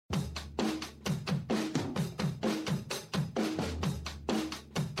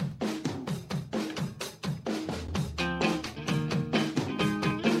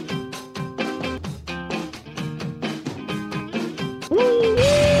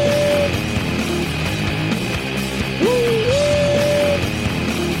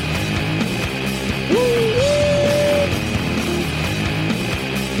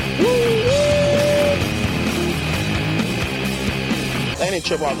and he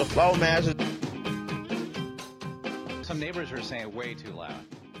trip off the floor, man. Some neighbors are saying it way too loud.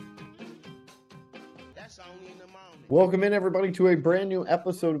 That's only in the morning. Welcome in, everybody, to a brand new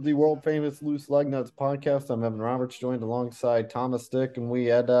episode of the world-famous Loose Lug Nuts podcast. I'm Evan Roberts, joined alongside Thomas Dick, and we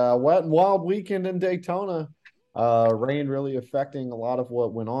had a wet and wild weekend in Daytona. Rain really affecting a lot of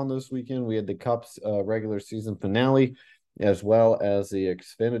what went on this weekend. We had the Cup's regular season finale, as well as the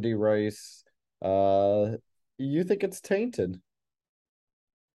Xfinity race. You think it's tainted?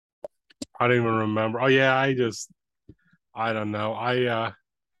 I don't even remember. Oh, yeah, I don't know.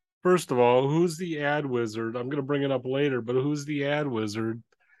 First of all, who's the ad wizard? I'm going to bring it up later, but who's the ad wizard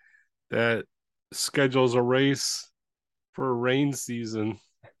that schedules a race for a rain season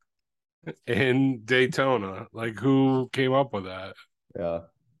in Daytona? Like, who came up with that? Yeah.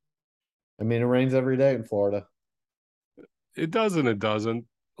 I mean, it rains every day in Florida. It doesn't.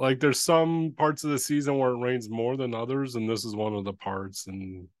 Like, there's some parts of the season where it rains more than others, and this is one of the parts,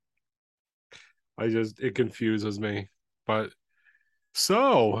 and it confuses me. But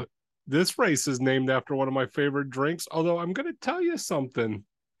so this race is named after one of my favorite drinks, although I'm going to tell you something.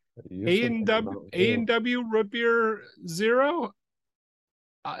 A&W Root Beer Zero.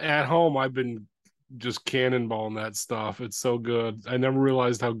 At home, I've been just cannonballing that stuff. It's so good. I never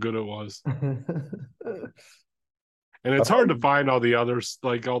realized how good it was. And it's hard to find all the others,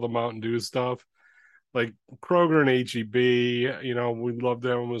 like all the Mountain Dew stuff. Like Kroger and H-E-B, we love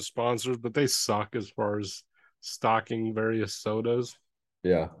them as sponsors, but they suck as far as stocking various sodas.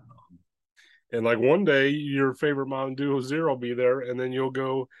 Yeah. And like one day your favorite Mountain Dew Zero will be there, and then you'll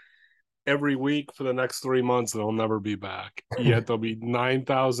go every week for the next 3 months and it'll never be back. Yet there'll be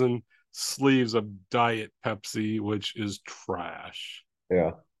 9,000 sleeves of Diet Pepsi, which is trash.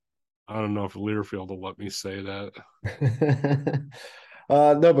 Yeah. I don't know if Learfield will let me say that.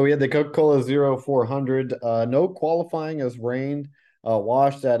 No, but we had the Coca-Cola Zero 400. No qualifying as rained.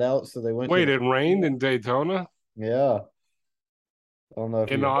 Washed that out, so they went. Wait, it rained in Daytona? Yeah. I don't know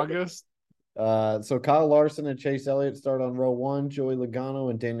if in August. So Kyle Larson and Chase Elliott start on row 1. Joey Logano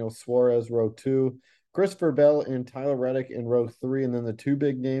and Daniel Suarez row 2. Christopher Bell and Tyler Reddick in row 3, and then the two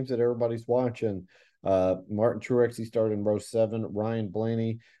big names that everybody's watching. Martin Truex, he started in row 7. Ryan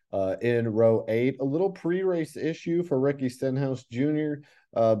Blaney in row 8. A little pre-race issue for Ricky Stenhouse Jr.,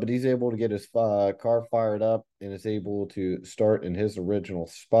 but he's able to get his car fired up and is able to start in his original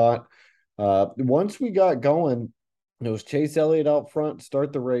spot. Once we got going, it was Chase Elliott out front,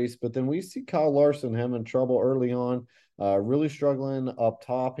 start the race, but then we see Kyle Larson having trouble early on, really struggling up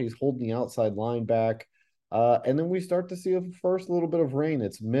top. He's holding the outside line back. And then we start to see a first little bit of rain.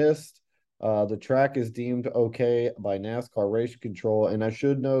 It's missed. The track is deemed okay by NASCAR Race Control. And I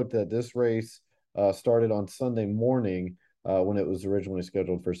should note that this race started on Sunday morning when it was originally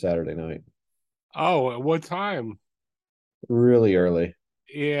scheduled for Saturday night. Oh, at what time? Really early.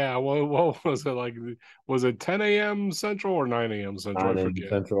 Yeah, well, what was it like? Was it 10 a.m. Central or 9 a.m. Central? 9 a.m.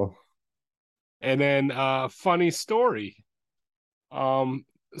 Central. And then funny story.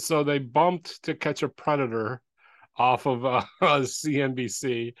 So they bumped To Catch a Predator off of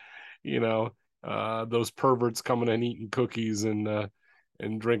CNBC. Those perverts coming and eating cookies and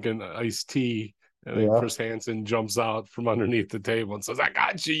drinking iced tea. And then Chris Hansen jumps out from underneath the table and says, "I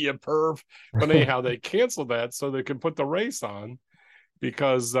got you, you perv." But anyhow, they canceled that so they can put the race on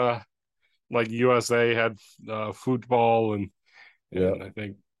because like USA had football and I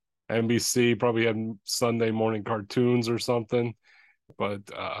think NBC probably had Sunday morning cartoons or something. But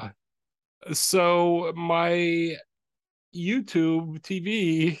so my YouTube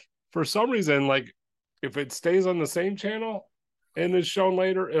TV, for some reason, like if it stays on the same channel and is shown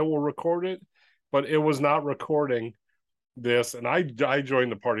later, it will record it. But it was not recording this, and I joined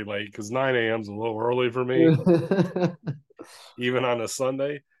the party late because 9 a.m. is a little early for me, even on a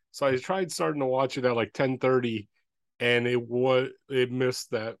Sunday. So I tried starting to watch it at like 10:30, and it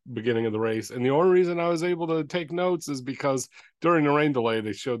missed that beginning of the race. And the only reason I was able to take notes is because during the rain delay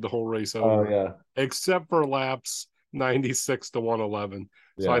they showed the whole race over, except for laps 96 to 111.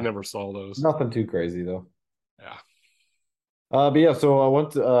 So I never saw those. Nothing too crazy though. Yeah. But yeah, so I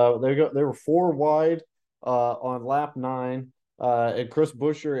went to they were 4 wide on lap 9. And Chris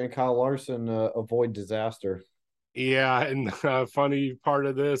Buescher and Kyle Larson avoid disaster. Yeah, and funny part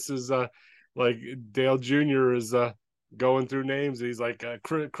of this is like Dale Jr. is going through names. He's like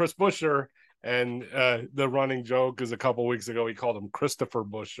Chris Buescher, and the running joke is a couple weeks ago he called him Christopher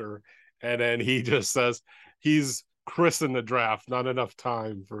Buescher, and then he just says he's Chris in the draft, not enough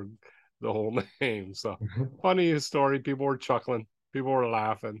time for the whole name. So funny story. People were chuckling. People were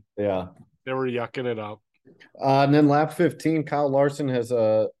laughing. Yeah. They were yucking it up. And then lap 15, Kyle Larson has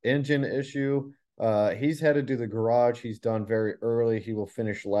a engine issue. He's headed to the garage. He's done very early. He will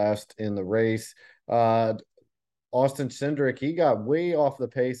finish last in the race. Austin Cindric, he got way off the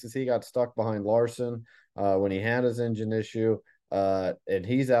pace as he got stuck behind Larson when he had his engine issue. And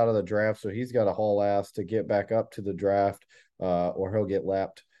he's out of the draft, so he's got to haul ass to get back up to the draft, or he'll get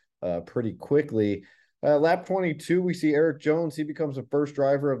lapped pretty quickly. Lap 22, we see Eric Jones. He becomes the first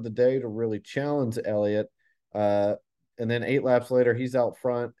driver of the day to really challenge Elliott. And then 8 laps later, he's out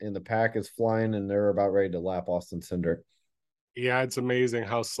front, and the pack is flying, and they're about ready to lap Austin Cindric. Yeah, it's amazing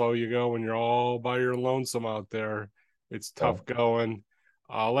how slow you go when you're all by your lonesome out there. It's tough going.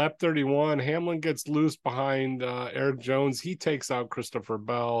 Lap 31, Hamlin gets loose behind Eric Jones. He takes out Christopher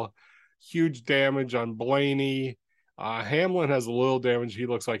Bell. Huge damage on Blaney. Hamlin has a little damage. He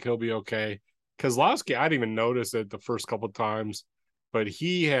looks like he'll be okay. Keselowski, I didn't even notice it the first couple of times, but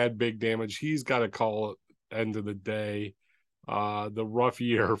he had big damage. He's got to call it end of the day. The rough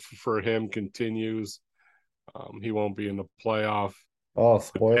year for him continues. He won't be in the playoff. Oh,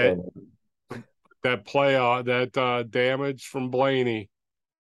 spoiler. That damage from Blaney,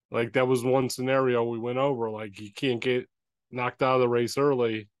 like that was one scenario we went over. Like you can't get knocked out of the race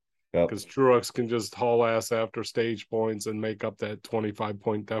early because Truex can just haul ass after stage points and make up that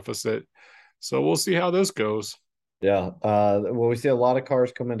 25-point deficit. So we'll see how this goes. Yeah. Well, we see a lot of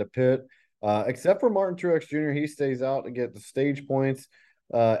cars come into pit, except for Martin Truex Jr. He stays out to get the stage points.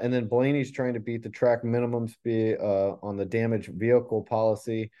 And then Blaney's trying to beat the track minimum speed on the damaged vehicle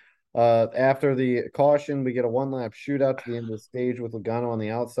policy. After the caution, we get a 1-lap shootout to the end of the stage with Logano on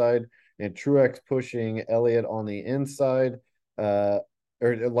the outside and Truex pushing Elliott on the inside. Or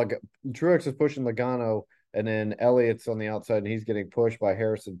like Truex is pushing Logano, and then Elliott's on the outside, and he's getting pushed by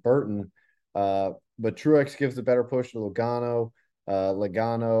Harrison Burton. But Truex gives a better push to Logano.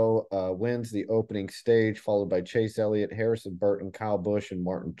 Logano wins the opening stage, followed by Chase Elliott, Harrison Burton, Kyle Busch, and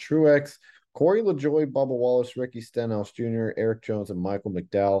Martin Truex. Corey LaJoie, Bubba Wallace, Ricky Stenhouse Jr., Eric Jones, and Michael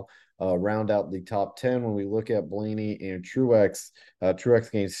McDowell round out the top 10. When we look at Blaney and Truex,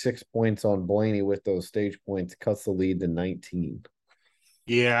 Truex gains 6 points on Blaney with those stage points, cuts the lead to 19.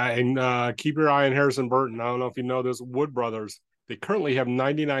 Yeah, and keep your eye on Harrison Burton. I don't know if you know this, Wood Brothers. They currently have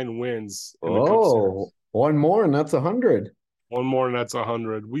 99 wins in the Cup Series. One more, and that's 100. One more, and that's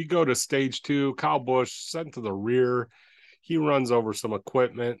 100. We go to stage 2. Kyle Busch sent to the rear. He runs over some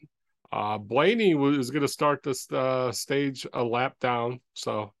equipment. Blaney was going to start this stage a lap down,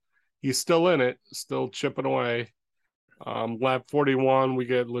 so he's still in it, still chipping away. Lap 41, we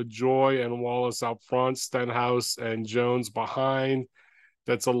get LaJoie and Wallace out front, Stenhouse and Jones behind.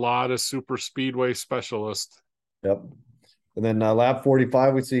 That's a lot of super speedway specialists. Yep. And then lap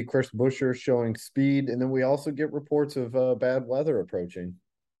 45, we see Chris Buescher showing speed. And then we also get reports of bad weather approaching.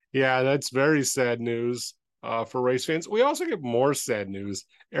 Yeah, that's very sad news for race fans. We also get more sad news.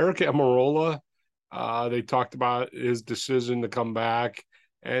 Eric Almirola, they talked about his decision to come back.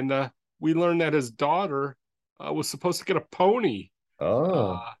 And we learned that his daughter was supposed to get a pony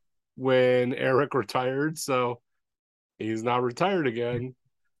when Eric retired. So he's not retired again.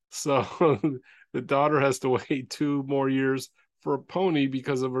 So the daughter has to wait 2 more years for a pony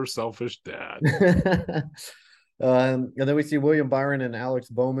because of her selfish dad. And then we see William Byron and Alex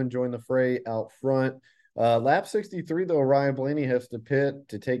Bowman join the fray out front. Lap 63, though, Ryan Blaney has to pit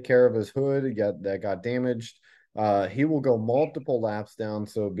to take care of his hood. That got damaged. He will go multiple laps down,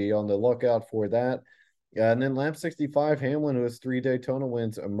 so be on the lookout for that. And then lap 65, Hamlin, who has 3 Daytona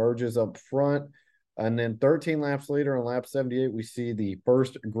wins, emerges up front. And then 13 laps later on lap 78, we see the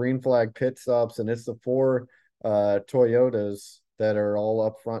first green flag pit stops, and it's the 4 Toyotas that are all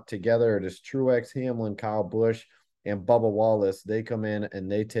up front together. It is Truex, Hamlin, Kyle Busch, and Bubba Wallace. They come in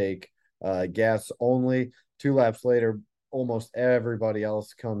and they take gas only. 2 laps later, almost everybody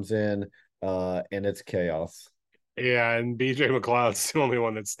else comes in, and it's chaos. Yeah, and BJ McLeod's the only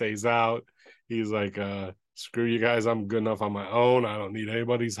one that stays out. He's like, screw you guys, I'm good enough on my own. I don't need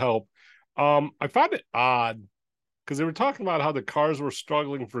anybody's help. I found it odd because they were talking about how the cars were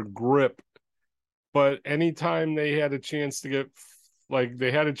struggling for grip, but anytime they had a chance to get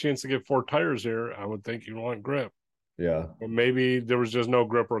 4 tires here, I would think you'd want grip. Yeah. Or maybe there was just no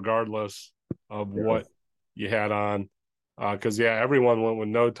grip regardless of what you had on. Because everyone went with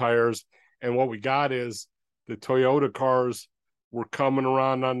no tires. And what we got is the Toyota cars were coming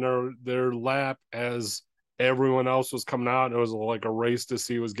around on their lap as everyone else was coming out. And it was like a race to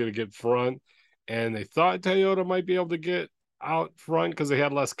see who was going to get front. And they thought Toyota might be able to get out front because they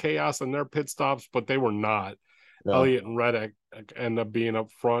had less chaos in their pit stops, but they were not. No. Elliott and Reddick end up being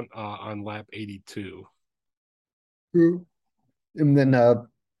up front on lap 82. And then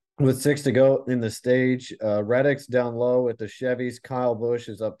with 6 to go in the stage, Reddick's down low with the Chevys. Kyle Busch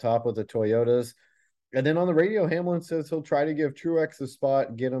is up top with the Toyotas. And then on the radio, Hamlin says he'll try to give Truex a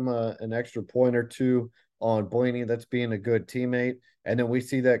spot, get him an extra point or two on Blaney. That's being a good teammate. And then we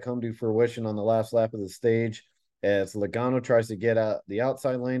see that come to fruition on the last lap of the stage as Logano tries to get out the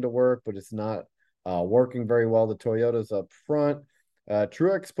outside lane to work, but it's not working very well. The Toyota's up front.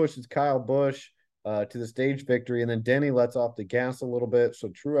 Truex pushes Kyle Busch to the stage victory, and then Denny lets off the gas a little bit. So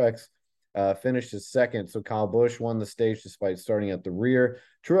Truex finishes second. So Kyle Busch won the stage despite starting at the rear.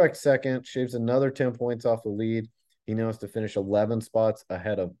 Truex second, shaves another 10 points off the lead. He now has to finish 11 spots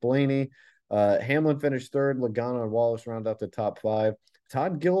ahead of Blaney. Hamlin finished third. Logano and Wallace round out the top five.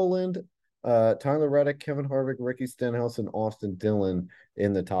 Todd Gilliland, Tyler Reddick, Kevin Harvick, Ricky Stenhouse, and Austin Dillon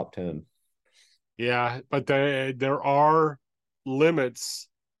in the top 10. Yeah, but there are limits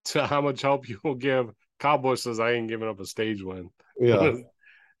to how much help you will give. Kyle Busch says, I ain't giving up a stage win. Yeah.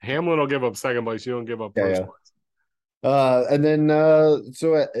 Hamlin will give up second place. You don't give up first place. And then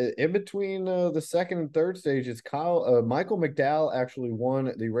so in between the second and third stages, Michael McDowell actually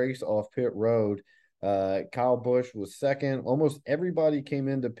won the race off pit road. Kyle Busch was second. Almost everybody came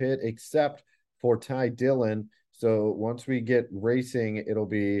into pit except for Ty Dillon. So once we get racing, it'll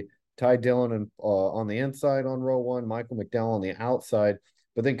be Ty Dillon and on the inside on row one, Michael McDowell on the outside.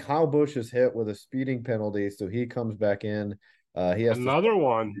 But then Kyle Busch is hit with a speeding penalty, so he comes back in. He has another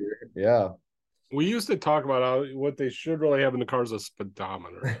one. Yeah. We used to talk about what they should really have in the car is a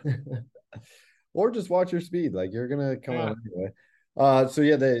speedometer. Or just watch your speed. Like you're gonna come out anyway. So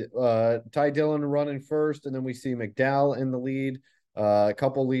yeah, the Ty Dillon running first, and then we see McDowell in the lead. A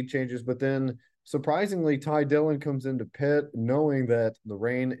couple lead changes, but then surprisingly, Ty Dillon comes into pit knowing that the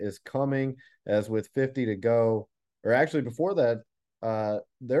rain is coming, as with 50 to go. Or actually before that,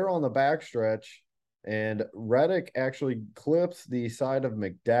 they're on the backstretch, and Reddick actually clips the side of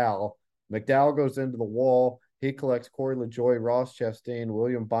McDowell. McDowell goes into the wall. He collects Corey LaJoie, Ross Chastain,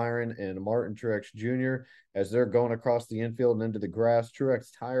 William Byron, and Martin Truex Jr. as they're going across the infield and into the grass. Truex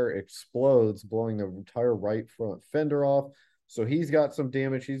tire explodes, blowing the entire right front fender off. So he's got some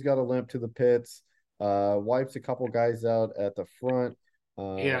damage. He's got a limp to the pits. Wipes a couple guys out at the front.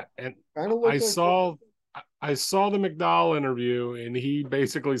 Yeah, and I saw the McDowell interview, and he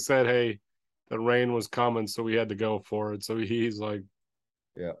basically said, "Hey, the rain was coming, so we had to go for it." So he's like,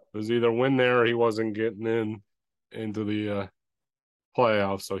 yeah, it was either win there or he wasn't getting into the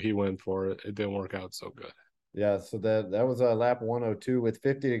playoffs, so he went for it. It didn't work out so good. Yeah, so that was lap 102 with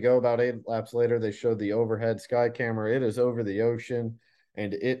 50 to go. About 8 laps later, they showed the overhead sky camera. It is over the ocean,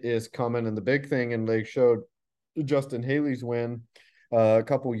 and it is coming. And the big thing, and they showed Justin Haley's win a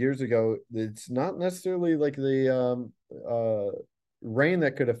couple years ago. It's not necessarily like the rain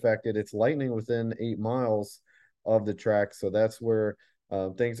that could affect it. It's lightning within 8 miles of the track, so that's where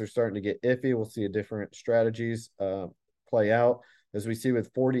things are starting to get iffy. We'll see different strategies play out. As we see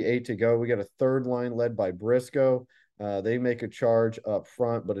with 48 to go, we got a third line led by Briscoe. They make a charge up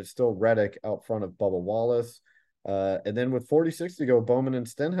front, but it's still Reddick out front of Bubba Wallace. And then with 46 to go, Bowman and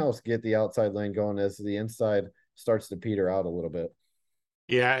Stenhouse get the outside lane going as the inside starts to peter out a little bit.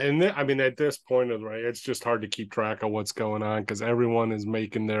 Yeah, and I mean, at this point, right, it's just hard to keep track of what's going on because everyone is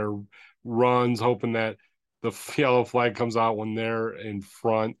making their runs, hoping that the yellow flag comes out when they're in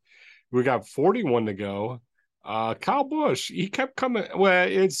front. We got 41 to go. Kyle Busch, he kept coming. Well,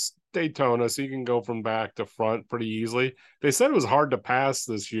 it's Daytona, so you can go from back to front pretty easily. They said it was hard to pass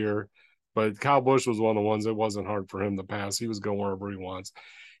this year, but Kyle Busch was one of the ones that wasn't hard for him to pass. He was going wherever he wants.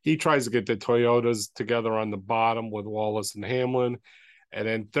 He tries to get the Toyotas together on the bottom with Wallace and Hamlin. And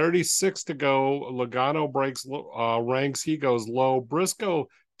then 36 to go. Logano breaks ranks. He goes low. Briscoe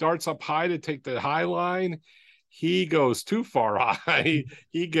darts up high to take the high line. He goes too far high.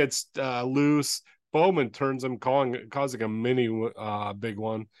 He gets loose. Bowman turns him, causing a mini big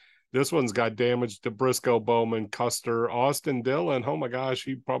one. This one's got damage to Briscoe, Bowman, Custer, Austin Dillon. Oh my gosh,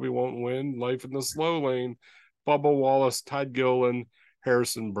 he probably won't win. Life in the slow lane. Bubba Wallace, Todd Gilliland,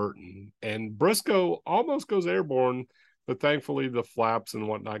 Harrison Burton. And Briscoe almost goes airborne, but thankfully the flaps and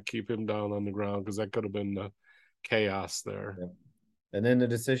whatnot keep him down on the ground because that could have been the chaos there. Yeah. And then the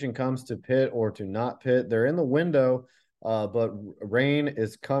decision comes to pit or to not pit. They're in the window, but rain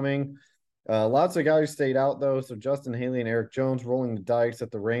is coming. Lots of guys stayed out, though. So Justin Haley and Eric Jones rolling the dice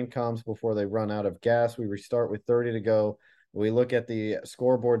that the rain comes before they run out of gas. We restart with 30 to go. We look at the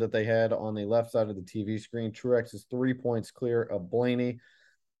scoreboard that they had on the left side of the TV screen. Truex is 3 points clear of Blaney.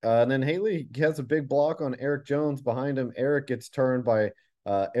 And then Haley has a big block on Eric Jones. Behind him, Eric gets turned by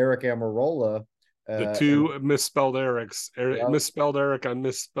Eric Amarola. The two misspelled Erics. Misspelled Eric on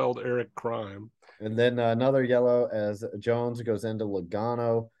misspelled Eric crime. And then another yellow as Jones goes into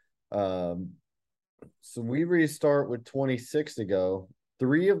Logano. So we restart with 26 to go.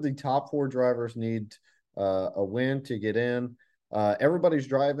 3 of the top 4 drivers need a win to get in. Everybody's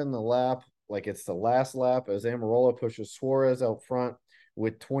driving the lap like it's the last lap as Almirola pushes Suarez out front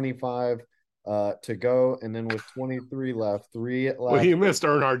with 25 to go, and then with 23 left, 3 laps. Well, you missed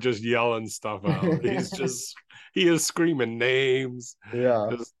Earnhardt just yelling stuff out. He is screaming names. Yeah.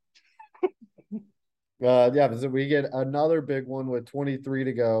 So we get another big one with 23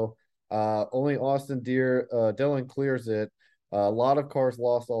 to go. Only Dillon clears it. A lot of cars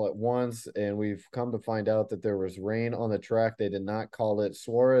lost all at once, and we've come to find out that there was rain on the track. They did not call it.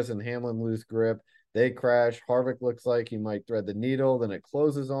 Suarez and Hamlin lose grip. They crash. Harvick looks like he might thread the needle. Then it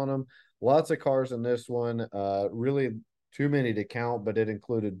closes on him. Lots of cars in this one. Really too many to count, but it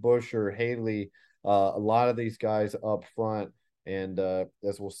included Buescher, Haley, a lot of these guys up front. And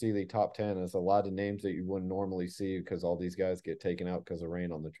as we'll see, the top 10 is a lot of names that you wouldn't normally see because all these guys get taken out because of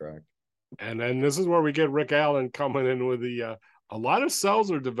rain on the track. And then this is where we get Rick Allen coming in with the a lot of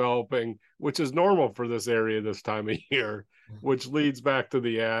cells are developing, which is normal for this area this time of year, which leads back to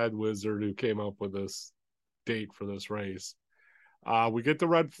the ad wizard who came up with this date for this race. We get the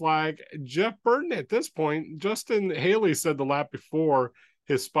red flag. Jeff Burton at this point, Justin Haley said the lap before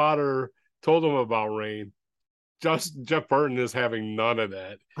his spotter told him about rain. Jeff Burton is having none of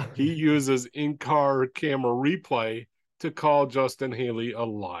that. He uses in-car camera replay to call Justin Haley a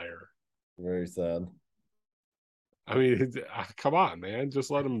liar. Very sad. I mean, come on, man.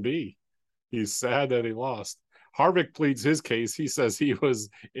 Just let him be. He's sad that he lost. Harvick pleads his case. He says he was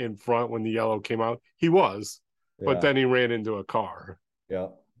in front when the yellow came out. He was, but then he ran into a car. Yeah.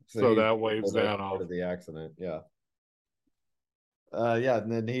 So that waves that off. Of the accident. Yeah.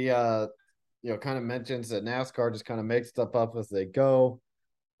 And then he, kind of mentions that NASCAR just kind of makes stuff up as they go.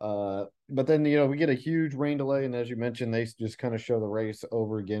 But then, we get a huge rain delay. And as you mentioned, they just kind of show the race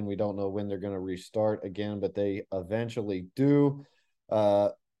over again. We don't know when they're going to restart again, but they eventually do.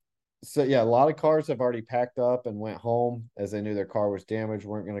 A lot of cars have already packed up and went home as they knew their car was damaged,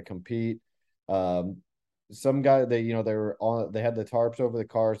 weren't going to compete. Some guy they had the tarps over the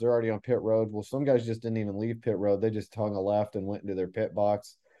cars. They're already on pit road. Well, some guys just didn't even leave pit road. They just hung a left and went into their pit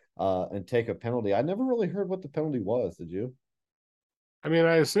box and take a penalty. I never really heard what the penalty was. Did you? I mean,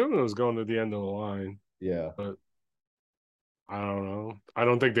 I assume it was going to the end of the line. Yeah. But I don't know. I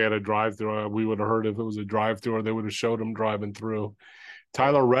don't think they had a drive-through. We would have heard if it was a drive-through or they would have showed him driving through.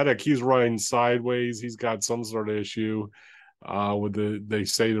 Tyler Reddick, he's running sideways. He's got some sort of issue with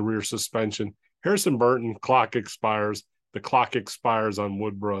the rear suspension. Harrison Burton, clock expires. The clock expires on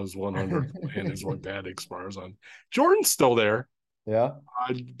Woodbrough's 100 and is what that expires on. Jordan's still there. Yeah.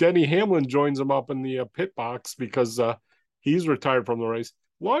 Denny Hamlin joins him up in the pit box because he's retired from the race.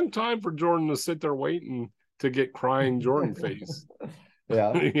 Long time for Jordan to sit there waiting to get crying Jordan face.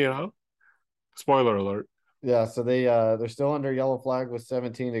 Yeah. Spoiler alert. Yeah, so they're still under yellow flag with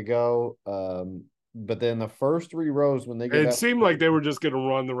 17 to go. But then the first 3 rows when they get it seemed like they were just going to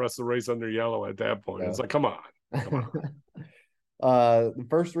run the rest of the race under yellow at that point. Yeah. It's like, come on. The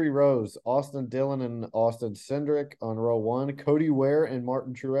first 3 rows, Austin Dillon and Austin Cindric on row 1, Cody Ware and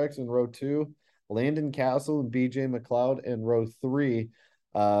Martin Truex in row 2, Landon Castle and BJ McLeod in row 3.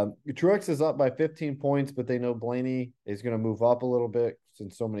 Truex is up by 15 points, but they know Blaney is going to move up a little bit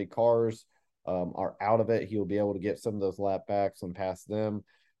since so many cars are out of it. He'll be able to get some of those lap backs and pass them.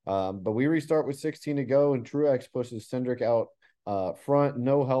 But we restart with 16 to go, and Truex pushes Cindric out front.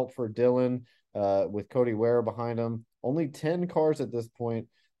 No help for Dillon with Cody Ware behind him. Only 10 cars at this point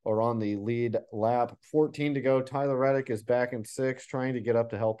are on the lead lap. 14 to go. Tyler Reddick is back in 6th, trying to get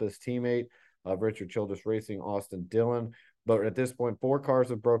up to help his teammate of Richard Childress Racing, Austin Dillon. But at this point, 4 cars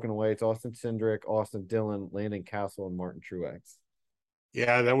have broken away. It's Austin Cindric, Austin Dillon, Landon Castle, and Martin Truex.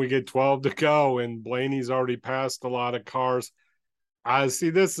 Yeah, then we get 12 to go, and Blaney's already passed a lot of cars. I see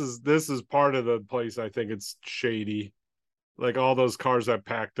this is part of the place. I think it's shady. Like all those cars that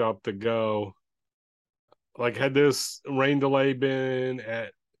packed up to go. Like had this rain delay been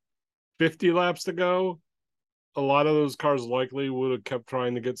at 50 laps to go, a lot of those cars likely would have kept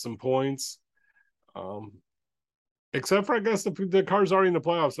trying to get some points. Except for, I guess, the cars already in the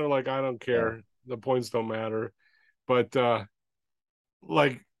playoffs. They're like, I don't care. Yeah. The points don't matter. But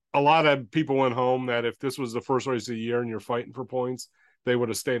like a lot of people went home that if this was the first race of the year and you're fighting for points, they would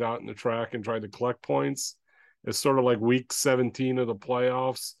have stayed out in the track and tried to collect points. It's sort of like week 17 of the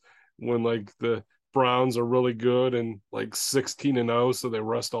playoffs when like the Browns are really good and like 16-0, so they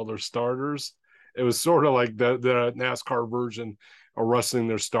rest all their starters. It was sort of like the NASCAR version of resting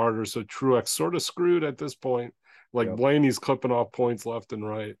their starters. So Truex sort of screwed at this point. Like yep. Blaney's clipping off points left and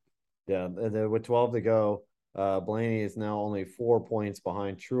right. Yeah, and then with 12 to go, Blaney is now only 4 points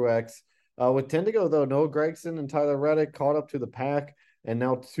behind Truex. With 10 to go, though, Noah Gragson and Tyler Reddick caught up to the pack. And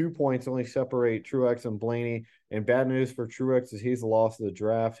now 2 points only separate Truex and Blaney. And bad news for Truex is he's lost the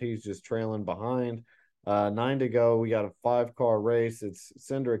draft. He's just trailing behind. 9 to go. We got a 5-car race. It's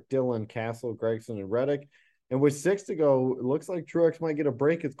Cindric, Dillon, Castle, Gragson, and Reddick. And with 6 to go, it looks like Truex might get a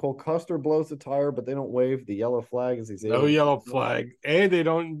break. It's Cole Custer blows the tire, but they don't wave the yellow flag as he's no yellow flag, and they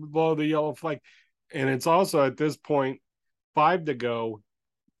don't blow the yellow flag. And it's also at this point 5 to go.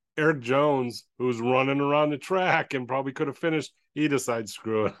 Eric Jones, who's running around the track and probably could have finished, he decides,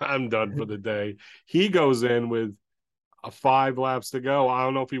 screw it, I'm done for the day. He goes in with 5 laps to go. I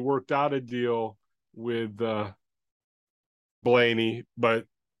don't know if he worked out a deal with Blaney, but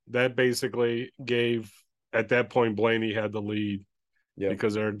that basically gave, at that point, Blaney had the lead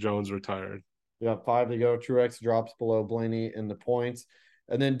because Eric Jones retired. Yeah, 5 to go. Truex drops below Blaney in the points.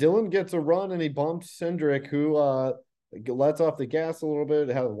 And then Dillon gets a run and he bumps Cindric, who lets off the gas a little bit.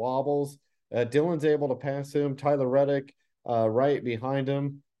 It has wobbles. Dillon's able to pass him. Tyler Reddick right behind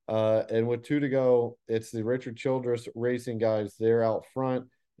him. And with 2 to go, it's the Richard Childress Racing guys. They're out front,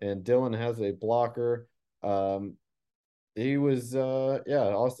 and Dillon has a blocker. He was,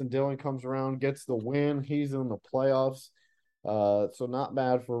 Austin Dillon comes around, gets the win. He's in the playoffs. So not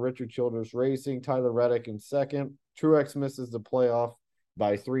bad for Richard Childress Racing. Tyler Reddick in second. Truex misses the playoff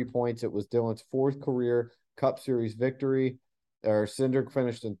by 3 points. It was Dillon's 4th career Cup Series victory. Cindric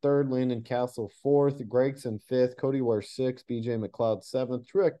finished in 3rd, Landon Castle 4th, Gragson 5th, Cody Ware 6th, BJ McLeod 7th,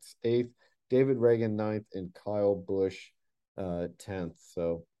 Truex 8th, David Reagan 9th, and Kyle Busch 10th.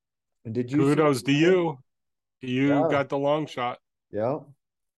 So did you kudos to you? You got the long shot. Yeah.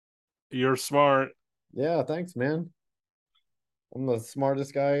 You're smart. Yeah, thanks, man. I'm the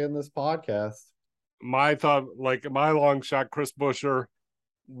smartest guy in this podcast. My long shot, Chris Buescher,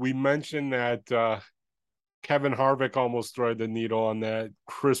 we mentioned that Kevin Harvick almost threaded the needle on that.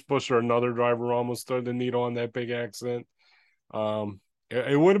 Chris Buescher, another driver, almost threaded the needle on that big accident.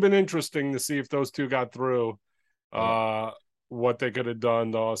 It would have been interesting to see if those two got through, what they could have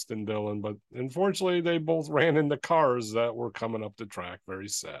done to Austin Dillon. But unfortunately, they both ran into cars that were coming up the track. Very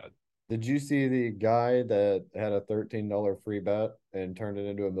sad. Did you see the guy that had a $13 free bet and turned it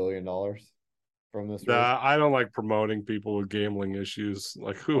into $1 million from this race? I don't like promoting people with gambling issues.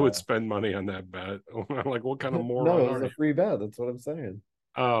 Like, who would spend money on that bet? Like, what kind of moron? No, it was a free bet. That's what I'm saying.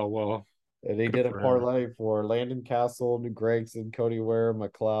 Oh, well. And he did a parlay for Landon Castle, Gragson, Cody Ware,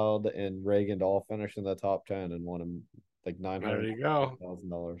 McLeod, and Reagan to all finish in the top 10 and won him like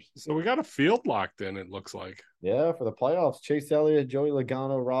 $900,000. So we got a field locked in, it looks like. Yeah, for the playoffs. Chase Elliott, Joey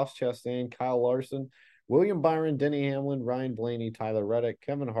Logano, Ross Chastain, Kyle Larson, William Byron, Denny Hamlin, Ryan Blaney, Tyler Reddick,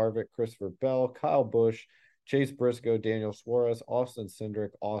 Kevin Harvick, Christopher Bell, Kyle Busch, Chase Briscoe, Daniel Suarez, Austin Cindric,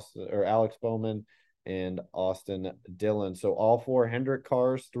 Alex Bowman, and Austin Dillon. So all 4 Hendrick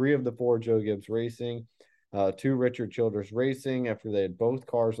cars, 3 of the 4 Joe Gibbs Racing, 2 Richard Childress Racing after they had both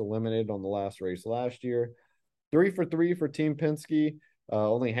cars eliminated on the last race last year. 3 for 3 for Team Penske.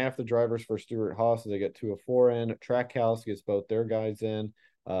 Only half the drivers for Stewart Haas, so they get 2 of 4 in. Trackhouse gets both their guys in.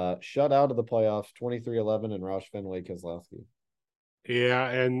 Shut out of the playoffs, 23-11, and Roush Fenway Keselowski. Yeah,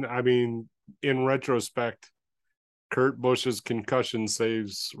 and I mean, in retrospect, Kurt Busch's concussion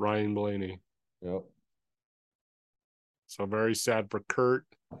saves Ryan Blaney. Yep. So very sad for Kurt.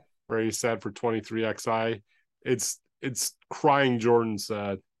 Very sad for 23XI. It's crying Jordan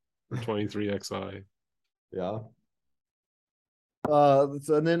sad for 23XI. Yeah.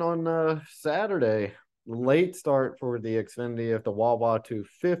 And then on Saturday, late start for the Xfinity at the Wawa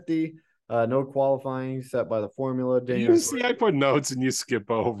 250. No qualifying set by the formula. You see, I put notes and you skip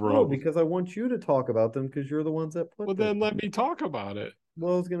over them. Because I want you to talk about them because you're the ones that put them. Well, then let me talk about it.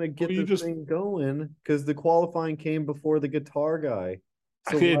 Well, I was going to get this thing going because the qualifying came before the guitar guy.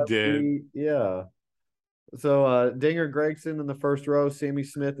 So it did. Yeah. So Dinger Gregson in the first row, Sammy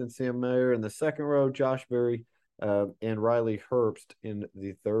Smith and Sam Mayer in the second row, Josh Berry and Riley Herbst in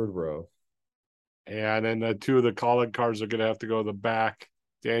the third row. And then 2 of the Colin cars are going to have to go to the back.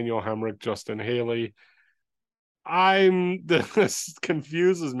 Daniel Hemrick, Justin Haley. This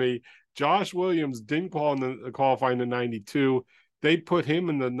confuses me. Josh Williams didn't qualify in the 92. They put him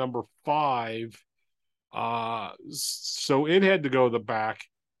in the number 5. So it had to go to the back.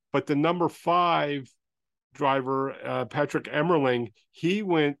 But the number 5 driver, Patrick Emmerling, he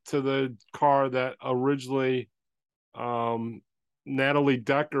went to the car that originally Natalie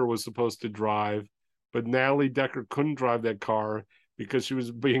Decker was supposed to drive, but Natalie Decker couldn't drive that car because she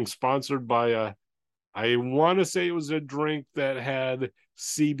was being sponsored by I want to say it was a drink that had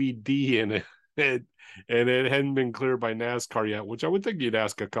CBD in it, and it hadn't been cleared by NASCAR yet, which I would think you'd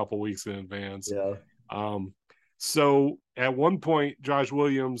ask a couple weeks in advance. Yeah. So at one point, Josh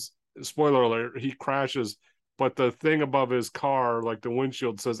Williams, spoiler alert, he crashes, but the thing above his car, like the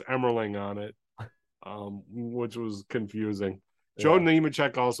windshield, says Emmerling on it, which was confusing. Joe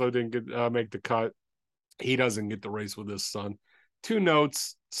Nemechek also didn't get make the cut. He doesn't get the race with his son. 2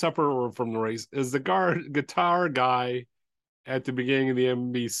 notes separate from the race. Is the guitar guy at the beginning of the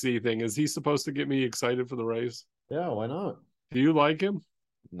NBC thing, is he supposed to get me excited for the race? Yeah, why not? Do you like him?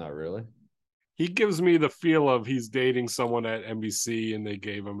 Not really. He gives me the feel of he's dating someone at NBC and they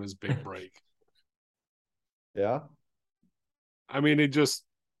gave him his big break. Yeah. I mean, he does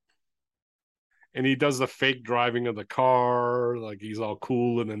the fake driving of the car, like he's all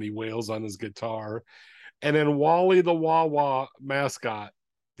cool, and then he wails on his guitar. And then Wally the Wawa mascot,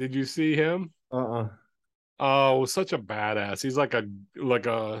 did you see him? Oh, such a badass. He's like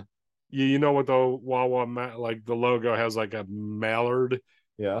a you know what the Wawa like the logo has like a mallard,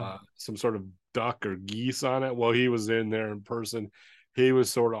 some sort of duck or geese on it. Well, he was in there in person. He was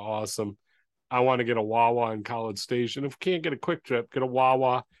sort of awesome. I want to get a Wawa in College Station. If we can't get a Quick Trip, get a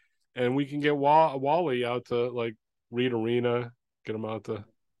Wawa, and we can get Wally out to like Reed Arena, get him out to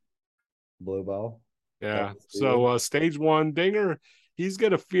Blue Ball. Yeah. So stage 1, Dinger, he's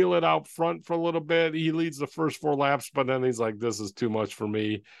going to feel it out front for a little bit. He leads the first 4 laps, but then he's like, this is too much for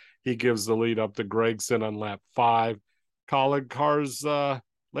me. He gives the lead up to Gragson on lap 5. Colin cars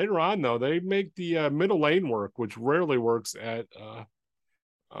later on, though, they make the middle lane work, which rarely works at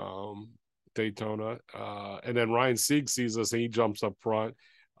Daytona. And then Ryan Sieg sees us and he jumps up front.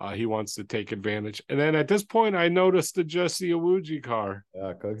 He wants to take advantage. And then at this point, I noticed the Jesse Iwuji car.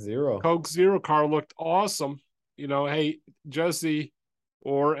 Yeah, Coke Zero. Coke Zero car looked awesome. You know, hey, Jesse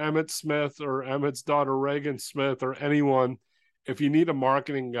or Emmett Smith or Emmett's daughter Reagan Smith or anyone, if you need a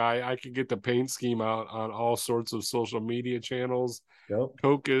marketing guy, I could get the paint scheme out on all sorts of social media channels. Yep.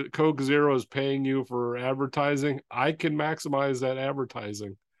 Coke Zero is paying you for advertising. I can maximize that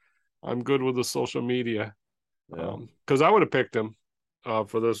advertising. I'm good with the social media. Because I would have picked him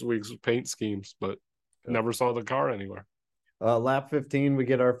for this week's paint schemes, but never saw the car anywhere. Lap 15, we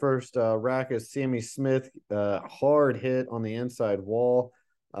get our first rack of Sammy Smith, hard hit on the inside wall.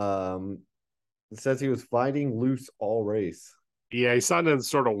 It says he was fighting loose all race. Yeah, he sounded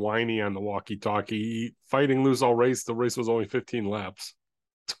sort of whiny on the walkie-talkie. Fighting loose all race. The race was only 15 laps.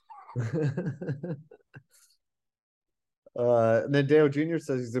 And then Dale Jr.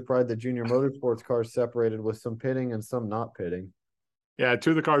 says he's surprised the Junior Motorsports cars separated with some pitting and some not pitting. Yeah,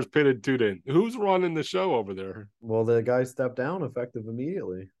 2 of the cars pitted, 2 didn't. Who's running the show over there? Well, the guy stepped down effective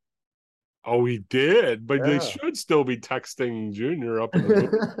immediately. Oh, he did, but they should still be texting Junior up in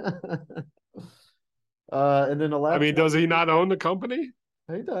the and then does he not own the company?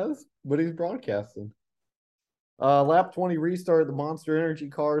 He does, but he's broadcasting. Lap 20 restart. The Monster Energy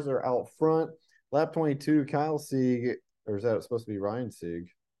cars are out front. Lap 22, Kyle Sieg, or is that supposed to be Ryan Sieg?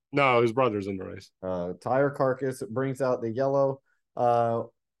 No, his brother's in the race. Tire carcass brings out the yellow.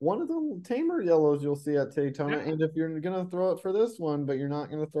 One of the tamer yellows you'll see at Daytona. Yeah. And if you're going to throw it for this one, but you're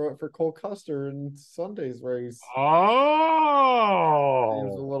not going to throw it for Cole Custer in Sunday's race. Oh,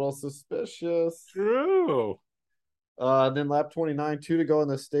 seems a little suspicious. True. Then lap 29, 2 to go on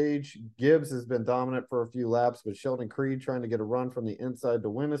the stage. Gibbs has been dominant for a few laps, but Sheldon Creed trying to get a run from the inside to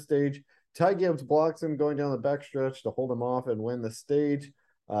win a stage. Ty Gibbs blocks him going down the backstretch to hold him off and win the stage.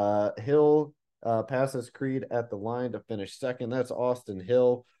 Hill passes Creed at the line to finish second. That's Austin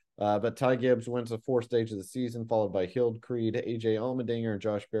Hill. But Ty Gibbs wins the 4th stage of the season, followed by Hill, Creed, AJ Allmendinger, and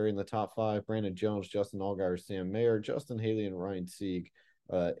Josh Berry in the top 5. Brandon Jones, Justin Allgaier, Sam Mayer, Justin Haley, and Ryan Sieg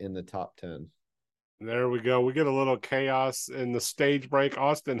in the top 10. There we go. We get a little chaos in the stage break.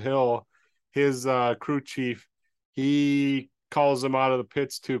 Austin Hill, his crew chief, he calls him out of the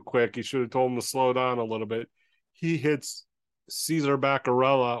pits too quick. He should have told him to slow down a little bit. He hits Cesar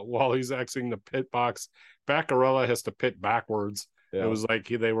Baccarella while he's exiting the pit box. Baccarella has to pit backwards. Yeah. It was like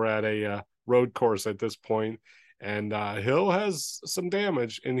they were at a road course at this point, and Hill has some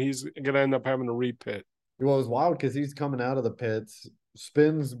damage, and he's going to end up having to repit. Well, it was wild because he's coming out of the pits,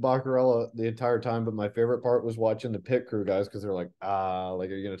 spins Baccarella the entire time, but my favorite part was watching the pit crew guys because they're like, like,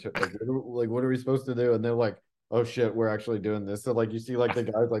 are you going to what are we supposed to do? And they're like, oh shit, we're actually doing this. So like you see like the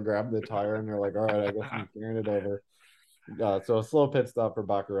guys like grab the tire and they're like, all right, I guess I'm carrying it over. So a slow pit stop for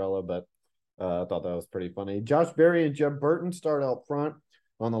Baccarella, but I thought that was pretty funny. Josh Berry and Jeb Burton start out front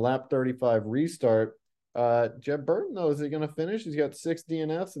on the lap 35 restart. Jeb Burton, though, is he going to finish? He's got 6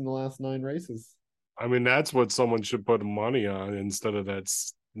 DNFs in the last 9 races. I mean, that's what someone should put money on instead of that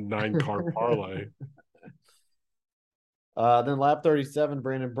 9-car parlay. Then lap 37,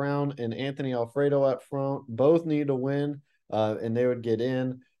 Brandon Brown and Anthony Alfredo up front. Both need to win, and they would get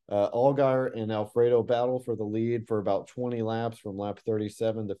in. Allgaier and Alfredo battle for the lead for about 20 laps from lap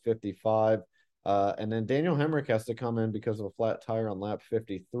 37 to 55. And then Daniel Hemrick has to come in because of a flat tire on lap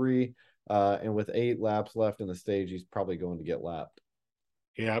 53. And with 8 laps left in the stage, he's probably going to get lapped.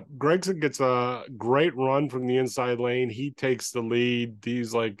 Yeah, Gregson gets a great run from the inside lane. He takes the lead.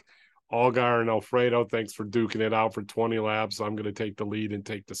 He's like, Allgaier and Alfredo, thanks for duking it out for 20 laps. I'm going to take the lead and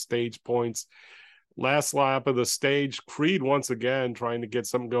take the stage points. Last lap of the stage, Creed once again trying to get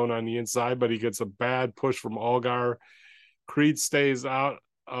something going on the inside, but he gets a bad push from Allgaier. Creed stays out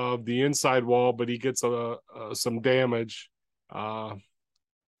of the inside wall, but he gets some damage. And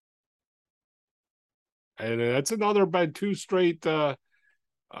that's another bad 2 straight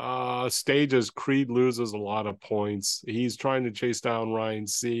stages. Creed loses a lot of points. He's trying to chase down Ryan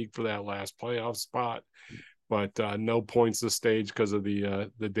Sieg for that last playoff spot, but no points this stage because of the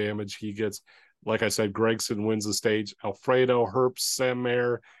damage he gets. Like I said, Gragson wins the stage. Alfredo, Herbst, Sam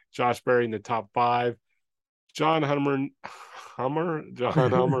Mayer, Josh Berry in the top 5. John Hummer,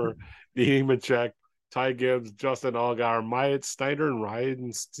 Nemechek, Ty Gibbs, Justin Allgaier, Myatt Snyder, and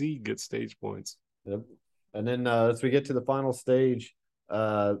Ryan Sieg get stage points. Yep. And then as we get to the final stage,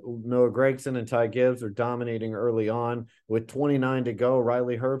 Noah Gragson and Ty Gibbs are dominating early on. With 29 to go,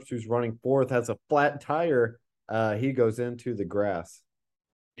 Riley Herbst, who's running 4th, has a flat tire. He goes into the grass.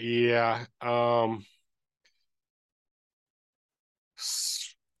 Yeah.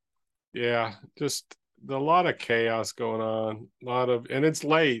 Yeah, just a lot of chaos going on. And it's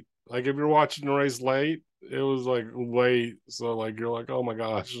late. Like if you're watching the race late, it was like late. So like you're like, oh my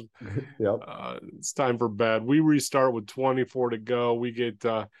gosh. Yep. It's time for bed. We restart with 24 to go. We get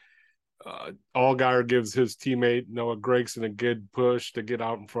Allgaier gives his teammate Noah Gragson a good push to get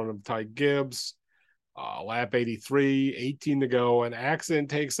out in front of Ty Gibbs. Lap 83, 18 to go. An accident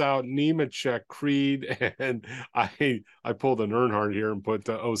takes out Nemechek, Creed, and I pulled an Earnhardt here and put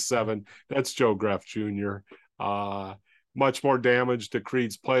 07. That's Joe Greff Jr. Much more damage to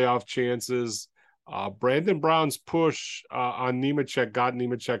Creed's playoff chances. Brandon Brown's push on Nemechek got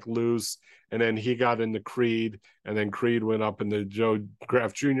Nemechek loose, and then he got into Creed, and then Creed went up into Joe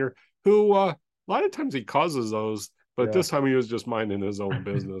Greff Jr., who a lot of times he causes those, but this time he was just minding his own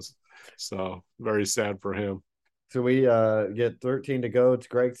business. So very sad for him. So we get 13 to go. It's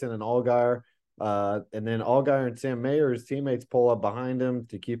Gragson and Allgaier. And then Allgaier and Sam Mayer, his teammates, pull up behind him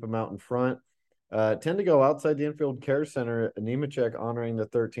to keep him out in front. 10 to go outside the infield care center. Nemechek honoring the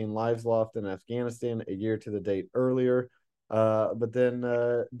 13 lives lost in Afghanistan a year to the date earlier. But then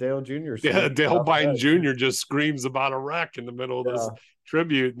Dale Jr. Yeah, Dale Biden Jr. just screams about a wreck in the middle of this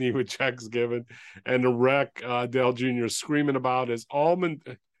tribute Nemechek's given. And the wreck Dale Jr. is screaming about is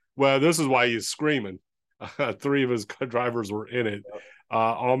Almond. Well, this is why he's screaming. 3 of his drivers were in it.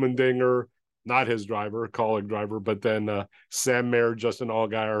 Allmendinger, not his driver, colleague driver, but then Sam Mayer, Justin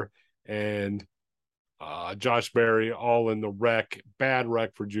Allgaier, and Josh Berry all in the wreck. Bad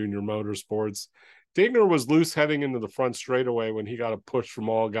wreck for Junior Motorsports. Dinger was loose heading into the front straightaway when he got a push from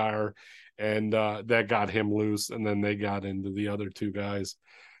Allgaier, and that got him loose, and then they got into the other 2 guys.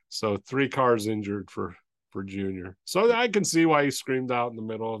 So 3 cars injured for Junior. So I can see why he screamed out in the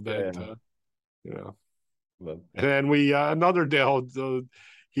middle of that, And then we another Dale,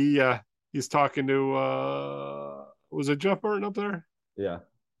 he's talking to was it Jeff Burton up there? Yeah.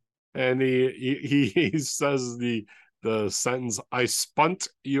 And he says the sentence, "I spunt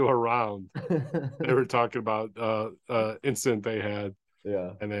you around." They were talking about incident they had.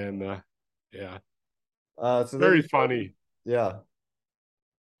 Yeah. And then so very funny. Yeah.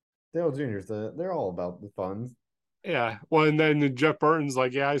 Dale Jr.'s they're all about the fun. Yeah. Well, and then Jeff Burton's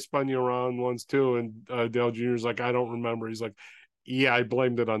like, yeah, I spun you around once too. And Dale Jr.'s like, I don't remember. He's like, yeah, I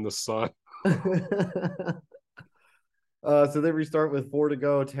blamed it on the sun. So they restart with 4 to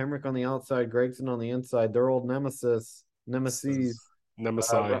go. It's Hemrick on the outside, Gragson on the inside. Their old nemesis. Ryan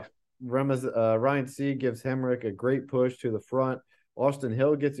Sieg gives Hemrick a great push to the front. Austin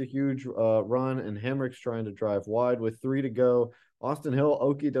Hill gets a huge run, and Hemrick's trying to drive wide with 3 to go. Austin Hill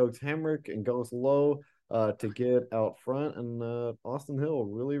okey-dokes Hemrick and goes low to get out front. And Austin Hill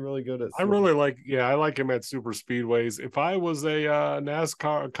really, really good at. I like him at super speedways. If I was a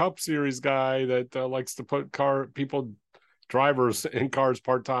NASCAR Cup Series guy that likes to put drivers in cars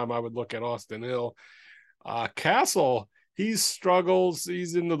part-time, I would look at Austin Hill. Castle, he struggles.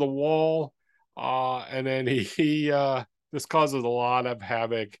 He's into the wall. And then he this causes a lot of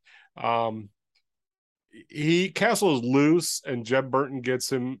havoc. Castle is loose, and Jeb Burton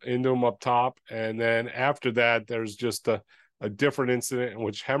gets him into him up top, and then after that, there's just a different incident in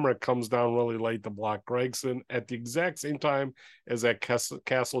which Hemrick comes down really late to block Gragson at the exact same time as that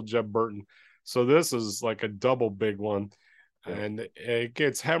Castle Jeb Burton. So this is like a double big one, and it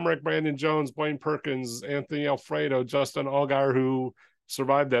gets Hemrick, Brandon Jones, Blaine Perkins, Anthony Alfredo, Justin Allgaier, who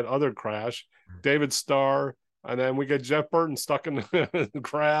survived that other crash. David Starr, and then we get Jeff Burton stuck in the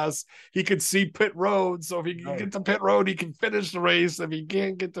grass. He could see pit road, so if he can get to pit road, he can finish the race. If he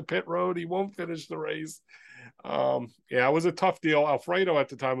can't get to pit road, he won't finish the race. Yeah, it was a tough deal. Alfredo at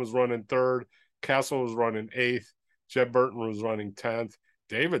the time was running third. Castle was running eighth. Jeff Burton was running 10th.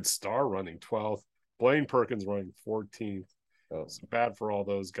 David Starr running 12th. Blaine Perkins running 14th. Oh. It's bad for all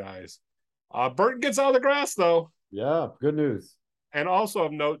those guys. Burton gets out of the grass, though. Yeah, good news. And also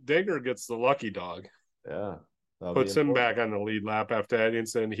of note, Dinger gets the lucky dog. Yeah. Puts him back on the lead lap after that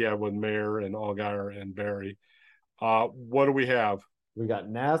incident he had with Mayer and Allgaier and Barry. What do we have? We got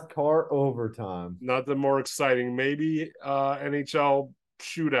NASCAR overtime. Nothing more exciting. Maybe NHL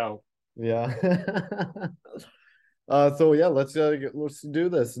shootout. Yeah. So yeah, let's do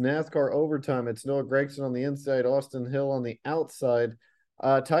this. NASCAR overtime. It's Noah Gragson on the inside, Austin Hill on the outside.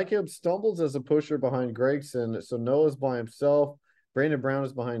 Ty Gibb stumbles as a pusher behind Gragson, so Noah's by himself. Brandon Brown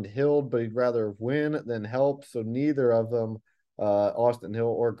is behind Hill, but he'd rather win than help, so neither of them, Austin Hill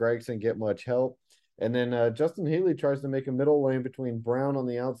or Gragson, get much help. And then Justin Haley tries to make a middle lane between Brown on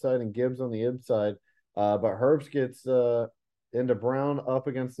the outside and Gibbs on the inside, but Herbst gets into Brown up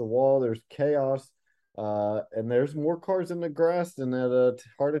against the wall. There's chaos. And there's more cars in the grass than at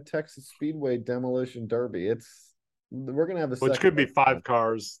Heart of Texas Speedway Demolition Derby. We're gonna have which could be 5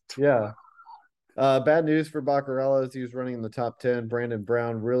 cars. Yeah. Bad news for Baccarella as he was running in the top 10. Brandon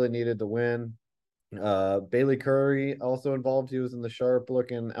Brown really needed the win. Bailey Curry also involved. He was in the sharp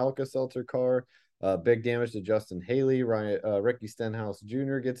looking Alka-Seltzer car. Big damage to Justin Haley. Ricky Stenhouse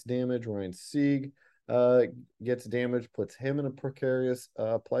Jr. gets damaged. Ryan Sieg gets damaged, puts him in a precarious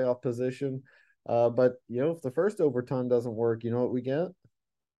playoff position. But if the first overtime doesn't work, you know what we get?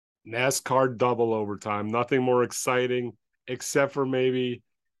 NASCAR double overtime. Nothing more exciting except for maybe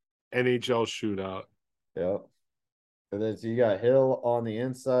NHL shootout. Yep. And then so you got Hill on the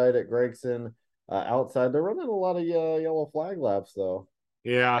inside at Gragson. Outside, they're running a lot of yellow flag laps though.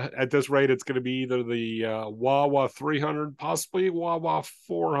 Yeah, at this rate, it's going to be either the Wawa 300, possibly Wawa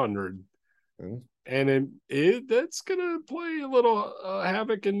 400. And that's going to play a little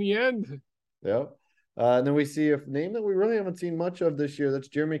havoc in the end. Yep. And then we see a name that we really haven't seen much of this year. That's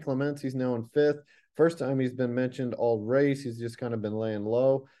Jeremy Clements. He's now in 5th. First time he's been mentioned all race. He's just kind of been laying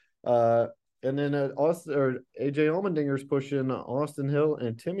low. And then AJ Allmendinger's pushing Austin Hill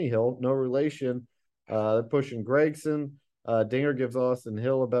and Timmy Hill, no relation. They're pushing Gragson. Dinger gives Austin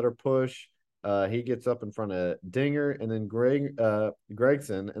Hill a better push. He gets up in front of Dinger and then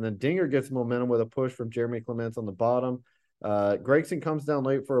Gragson. And then Dinger gets momentum with a push from Jeremy Clements on the bottom. Gragson comes down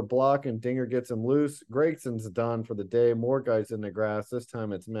late for a block and Dinger gets him loose. Gregson's done for the day. More guys in the grass. This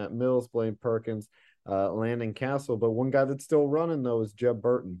time it's Matt Mills, Blaine Perkins, Landon Castle. But one guy that's still running, though, is Jeb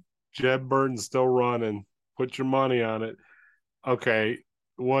Burton. Jeb Burton's still running. Put your money on it. Okay,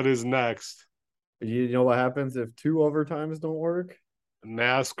 what is next? You know what happens if 2 overtimes don't work?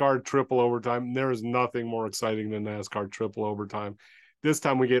 NASCAR triple overtime. There is nothing more exciting than NASCAR triple overtime. This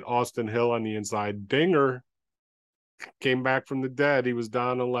time we get Austin Hill on the inside. Dinger came back from the dead. He was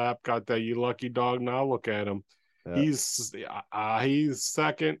down a lap, got that you lucky dog. Now look at him. Yeah. He's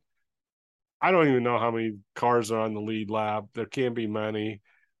second. I don't even know how many cars are on the lead lap. There can't be many.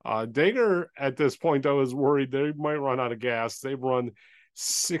 Dinger at this point, though, is worried they might run out of gas. They've run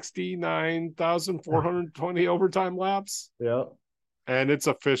 69,420 overtime laps. Yeah. And it's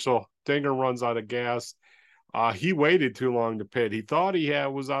official. Dinger runs out of gas. He waited too long to pit. He thought he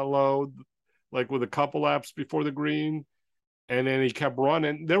was on low, like with a couple laps before the green, and then he kept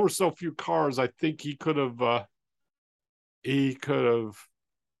running. There were so few cars. I think he could have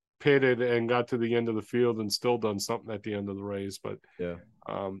pitted and got to the end of the field and still done something at the end of the race. But yeah,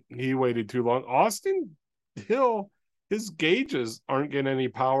 he waited too long. Austin Hill, his gauges aren't getting any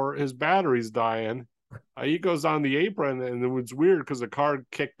power. His battery's dying. He goes on the apron, and it was weird because the car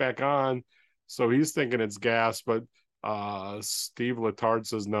kicked back on, so he's thinking it's gas. But Steve Letard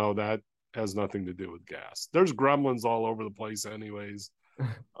says no, that has nothing to do with gas. There's gremlins all over the place, anyways.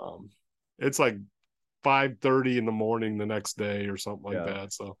 It's like 5:30 in the morning the next day or something like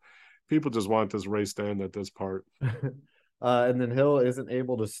that. So people just want this race to end at this part. And then Hill isn't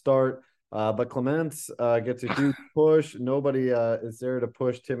able to start, but Clements gets a huge push. Nobody is there to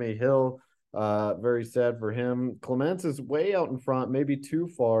push Timmy Hill. Very sad for him. Clements is way out in front, maybe too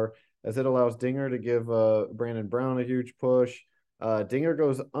far, as it allows Dinger to give Brandon Brown a huge push. Dinger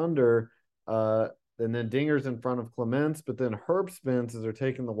goes under, and then Dinger's in front of Clements, but then Herb spins as they're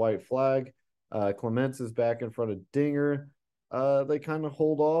taking the white flag. Clements is back in front of Dinger. They kind of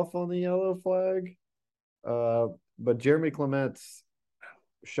hold off on the yellow flag. But Jeremy Clements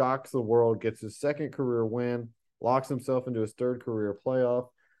shocks the world, gets his second career win. locks himself into his third career playoff.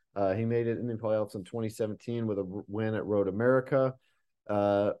 He made it in the playoffs in 2017 with a win at Road America.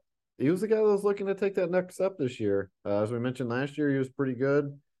 He was the guy that was looking to take that next step this year. As we mentioned last year, he was pretty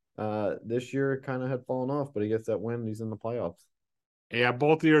good. This year kind of had fallen off, but he gets that win. He's in the playoffs. Yeah,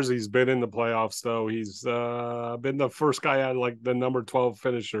 both years he's been in the playoffs, though. He's been the first guy out, like the number 12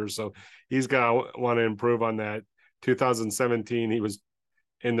 finisher, so he's got to want to improve on that. 2017, he was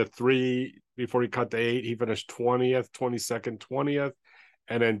in the 3 before he cut to 8. He finished 20th, 22nd, 20th,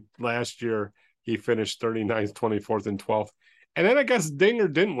 and then last year he finished 39th, 24th, and 12th. And then I guess Dinger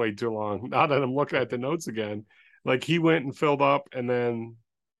didn't wait too long. Now that I'm looking at the notes again, like he went and filled up, and then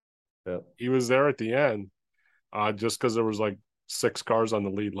he was there at the end, just because there was like 6 cars on the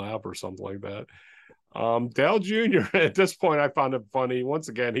lead lap or something like that. Dale Jr. at this point, I found it funny. Once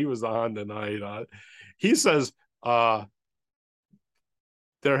again, he was the Honda Knight. He says there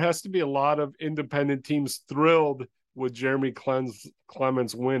has to be a lot of independent teams thrilled with Jeremy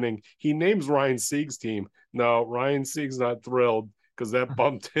Clements winning. He names Ryan Sieg's team. No, Ryan Sieg's not thrilled because that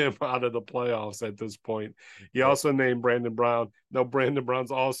bumped him out of the playoffs at this point. He also named Brandon Brown. No, Brandon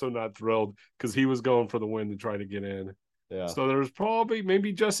Brown's also not thrilled because he was going for the win to try to get in. Yeah. So there's probably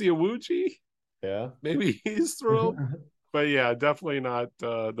maybe Jesse Awuchi. Yeah. Maybe he's thrilled. But yeah, definitely not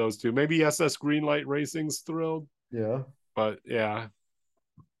those two. Maybe SS Greenlight Racing's thrilled. Yeah. But yeah.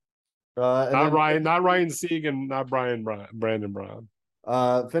 Not Ryan Sieg and not Brandon Brown.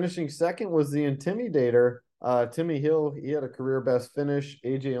 Finishing second was the Intimidator. Timmy Hill, he had a career best finish.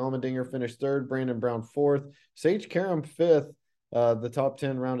 AJ Allmendinger finished third. Brandon Brown fourth. Sage Karam fifth. The top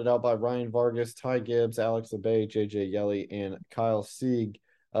 10 rounded out by Ryan Vargas, Ty Gibbs, Alex LeBay, JJ Yelly, and Kyle Sieg.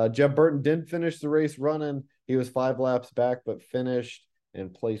 Jeb Burton didn't finish the race running. He was 5 laps back, but finished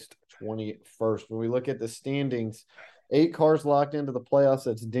and placed 21st. When we look at the standings, 8 cars locked into the playoffs.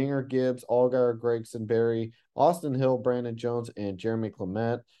 That's Dinger, Gibbs, Allgaier, Gregson, Berry, Austin Hill, Brandon Jones, and Jeremy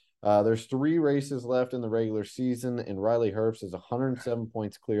Clement. There's 3 races left in the regular season, and Riley Herbst is 107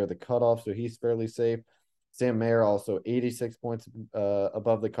 points clear of the cutoff, so he's fairly safe. Sam Mayer also 86 points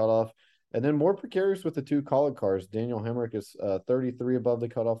above the cutoff. And then more precarious with the 2 Kaulig cars. Daniel Hemrick is 33 above the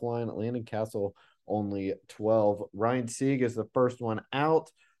cutoff line. Landon Castle only 12. Ryan Sieg is the first one out.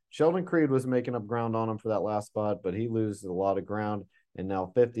 Sheldon Creed was making up ground on him for that last spot, but he loses a lot of ground. And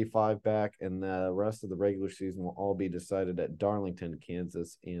now 55 back, and the rest of the regular season will all be decided at Darlington,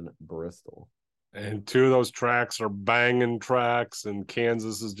 Kansas, and Bristol. And 2 of those tracks are banging tracks, and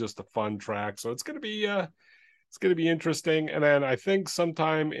Kansas is just a fun track. So it's going to be interesting. And then I think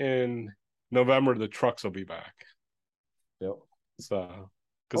sometime in November the trucks will be back. Yep. So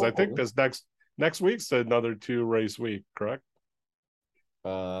because I think this next week's another 2 race week, correct?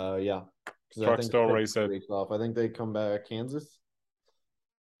 Yeah. Trucks don't race it off. I think they come back Kansas.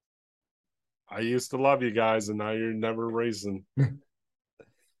 I used to love you guys, and now you're never racing.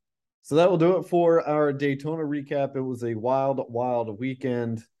 So that will do it for our Daytona recap. It was a wild, wild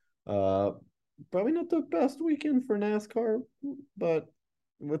weekend. Probably not the best weekend for NASCAR, but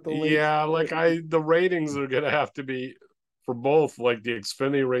with the the ratings are gonna have to be for both. Like the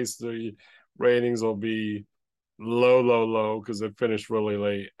Xfinity race, the ratings will be low because it finished really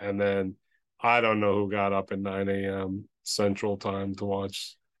late, and then I don't know who got up at 9 a.m. Central Time to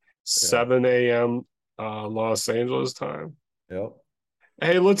watch 7 a.m. Los Angeles time. Yep.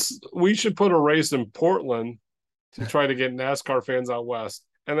 Hey, we should put a race in Portland to try to get NASCAR fans out west.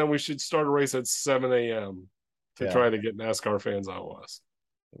 And then we should start a race at 7 a.m. to try to get NASCAR fans out west.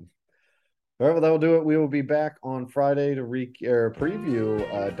 All right, well, that will do it. We will be back on Friday to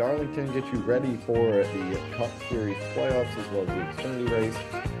preview Darlington, get you ready for the Cup Series playoffs as well as the Xfinity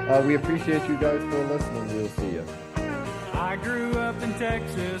race. We appreciate you guys for listening. We'll see you. I grew up in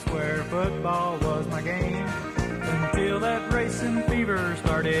Texas where football was my game until that racing fever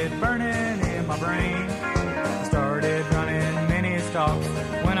started burning in my brain. I started running mini stocks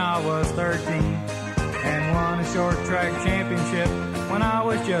when I was 13 and won a short track championship when I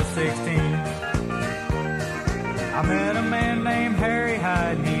was just 16. I met a man named Harry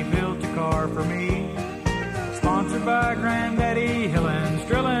Hyde and he built a car for me, sponsored by Granddaddy Hill and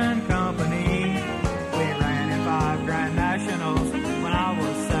Strilling Company. We ran in 5 Grand Nationals when I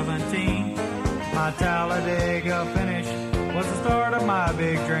was 17. My Talladega finish was the start of my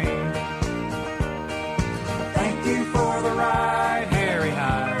big dream. Thank you for the ride, Harry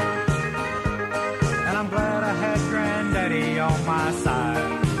Hyde. And I'm glad I had Granddaddy on my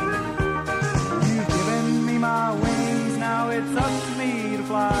side. You've given me my wings, now it's up to me to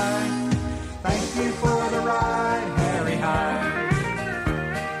fly. Thank you for the ride, Harry Hyde.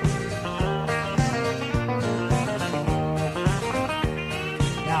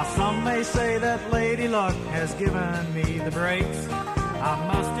 Now Now some may say that Lady Luck has given me the breaks. I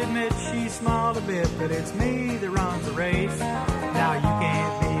must admit she's small a bit, but it's me that runs the race. Now you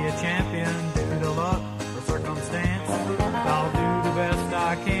can't be a champion due to luck or circumstance. I'll do the best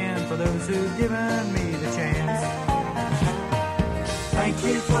I can for those who've given me the chance. Thank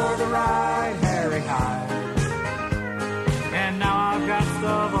you for the ride, Harry Hyde. And now I've got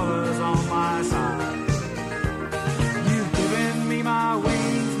the others on my side. You've given me my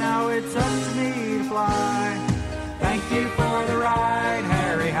wings, now it's up to me to fly. Thank you for the ride.